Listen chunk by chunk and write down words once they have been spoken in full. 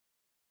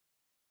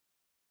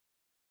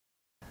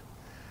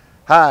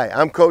Hi,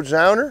 I'm Coach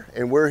Zauner,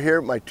 and we're here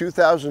at my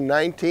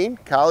 2019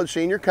 College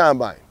Senior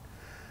Combine.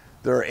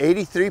 There are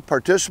 83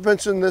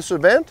 participants in this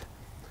event,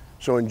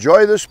 so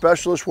enjoy this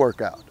specialist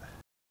workout.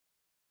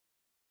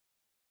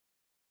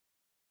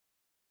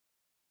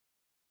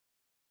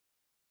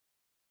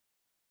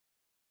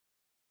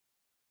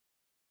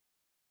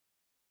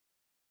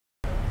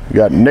 We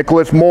got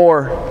Nicholas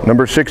Moore,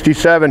 number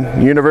 67,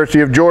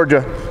 University of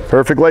Georgia.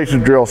 Perfect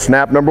laces drill,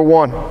 snap number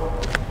 1.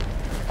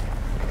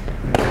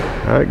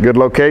 All right, good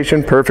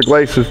location, perfect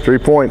laces, 3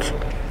 points.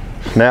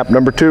 Snap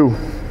number 2.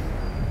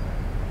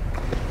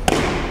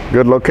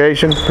 Good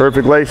location,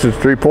 perfect laces,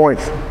 3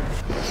 points.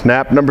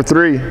 Snap number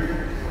 3.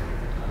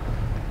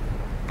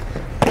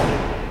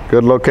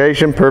 Good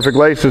location, perfect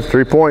laces,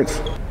 3 points.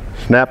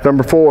 Snap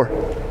number 4.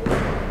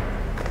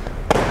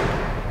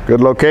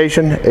 Good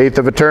location, 1/8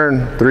 of a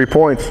turn, 3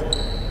 points.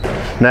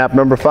 Snap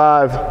number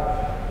 5.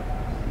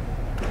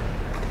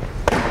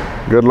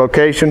 Good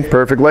location,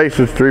 perfect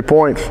laces, 3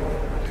 points.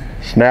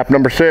 Snap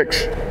number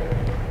 6.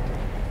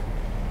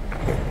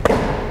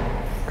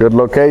 Good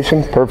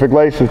location, perfect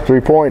laces, 3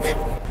 points.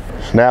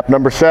 Snap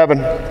number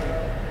 7.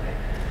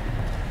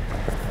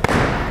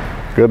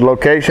 Good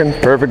location,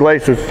 perfect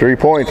laces, 3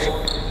 points.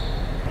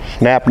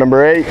 Snap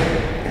number 8.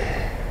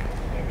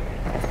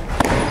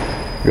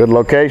 Good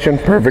location,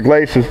 perfect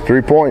laces,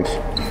 3 points.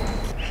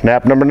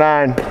 Snap number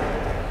 9.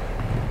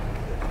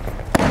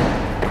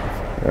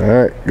 All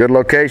right, good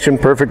location,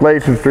 perfect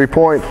laces, 3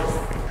 points.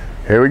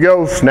 Here we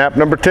go, snap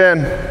number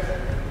 10.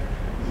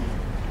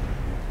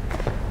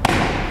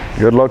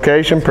 Good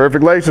location,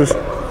 perfect laces,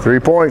 3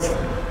 points.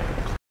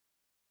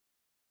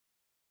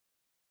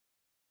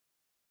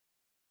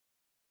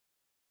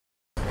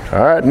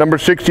 All right, number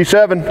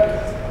 67.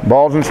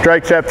 Balls and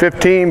strikes at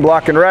 15,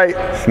 blocking right.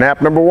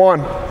 Snap number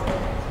 1.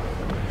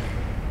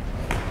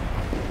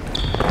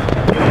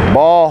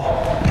 Ball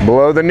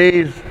below the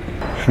knees.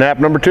 Snap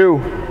number 2.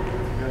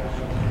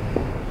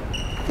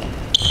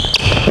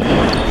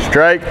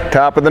 Strike,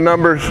 top of the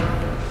numbers.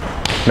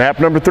 Snap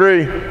number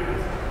 3.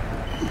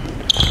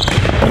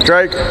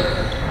 Strike.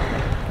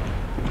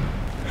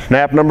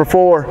 Snap number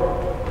 4.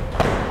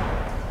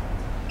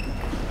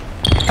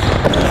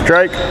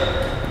 Strike.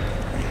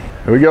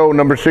 Here we go,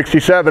 number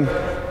 67.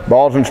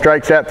 Balls and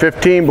strikes at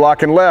 15,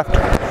 blocking left.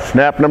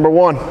 Snap number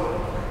 1.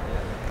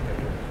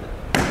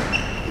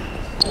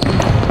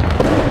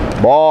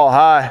 Ball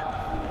high.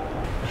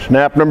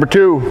 Snap number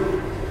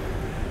 2.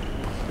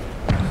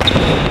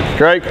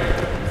 Strike.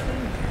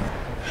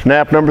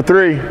 Snap number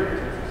 3.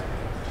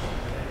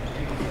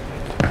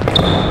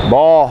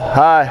 Ball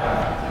high.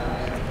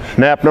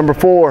 Snap number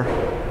 4.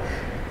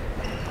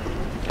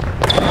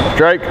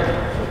 Strike.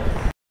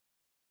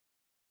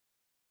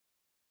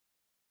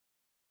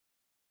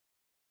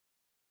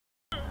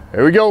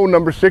 Here we go,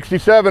 number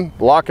 67,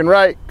 blocking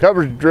right,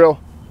 coverage drill.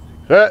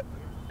 Set.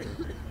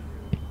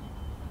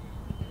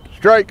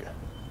 Strike.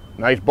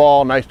 Nice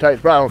ball, nice tight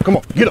spot. Come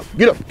on, get up,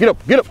 get up, get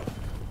up, get up.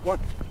 1,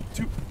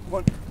 2,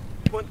 1,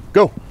 1.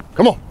 Go,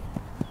 come on.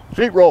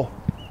 Seat roll.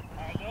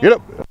 Get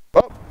up,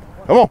 up,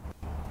 come on.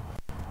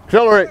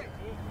 Accelerate.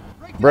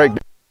 Break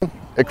down,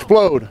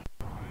 explode.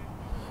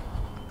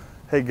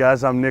 Hey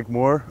guys, I'm Nick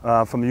Moore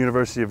from the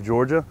University of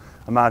Georgia.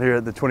 I'm out here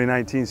at the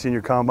 2019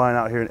 Senior Combine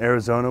out here in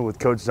Arizona with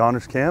Coach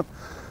Zauner's camp.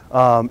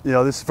 You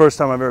know, this is the first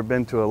time I've ever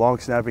been to a long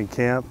snapping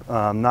camp.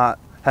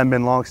 Haven't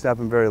been long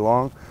snapping very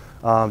long,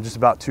 just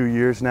about 2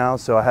 years now.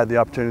 So I had the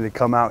opportunity to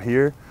come out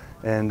here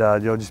and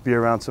you know, just be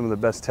around some of the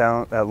best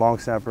talent at long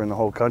snapper in the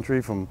whole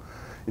country. From,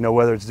 you know,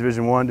 whether it's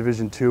Division I,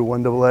 Division II,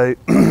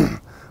 1AA,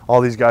 all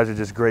these guys are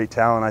just great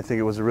talent. I think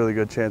it was a really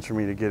good chance for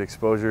me to get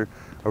exposure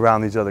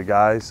around these other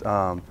guys.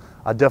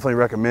 I definitely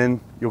recommend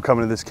you'll come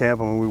into this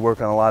camp. I mean, we work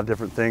on a lot of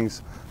different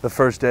things. The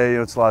first day, you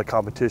know, it's a lot of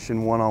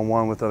competition,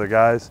 one-on-one with other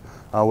guys,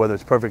 whether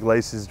it's perfect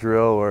laces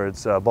drill or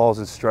it's balls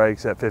and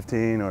strikes at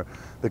 15 or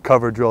the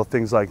cover drill,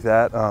 things like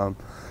that.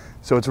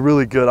 So it's a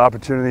really good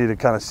opportunity to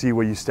kind of see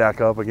where you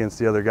stack up against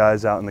the other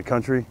guys out in the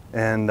country.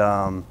 And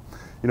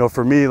you know,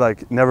 for me,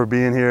 like never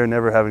being here,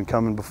 never having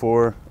come in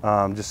before,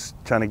 just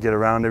trying to get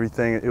around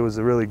everything, it was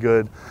a really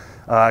good,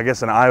 I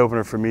guess, an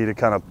eye-opener for me to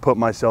kind of put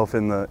myself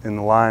in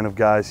the line of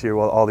guys here,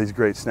 with all these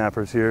great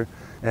snappers here.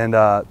 And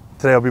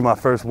today will be my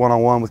first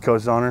one-on-one with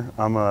Coach Zauner.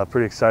 I'm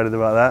pretty excited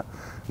about that.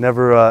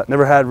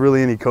 Never had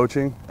really any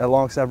coaching at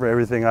long snapper.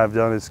 Everything I've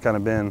done has kind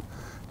of been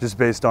just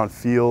based on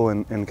feel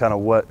and kind of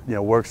what, you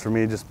know, works for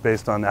me, just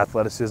based on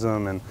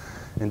athleticism and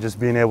just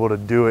being able to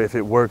do it. If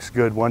it works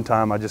good one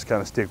time, I just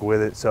kind of stick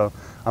with it. So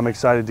I'm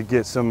excited to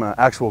get some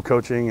actual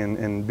coaching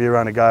and be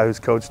around a guy who's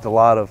coached a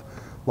lot of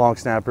long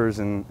snappers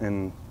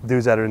and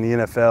dudes that are in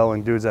the NFL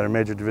and dudes that are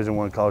major Division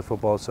I college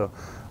football. So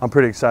I'm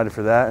pretty excited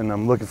for that, and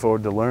I'm looking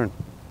forward to learn.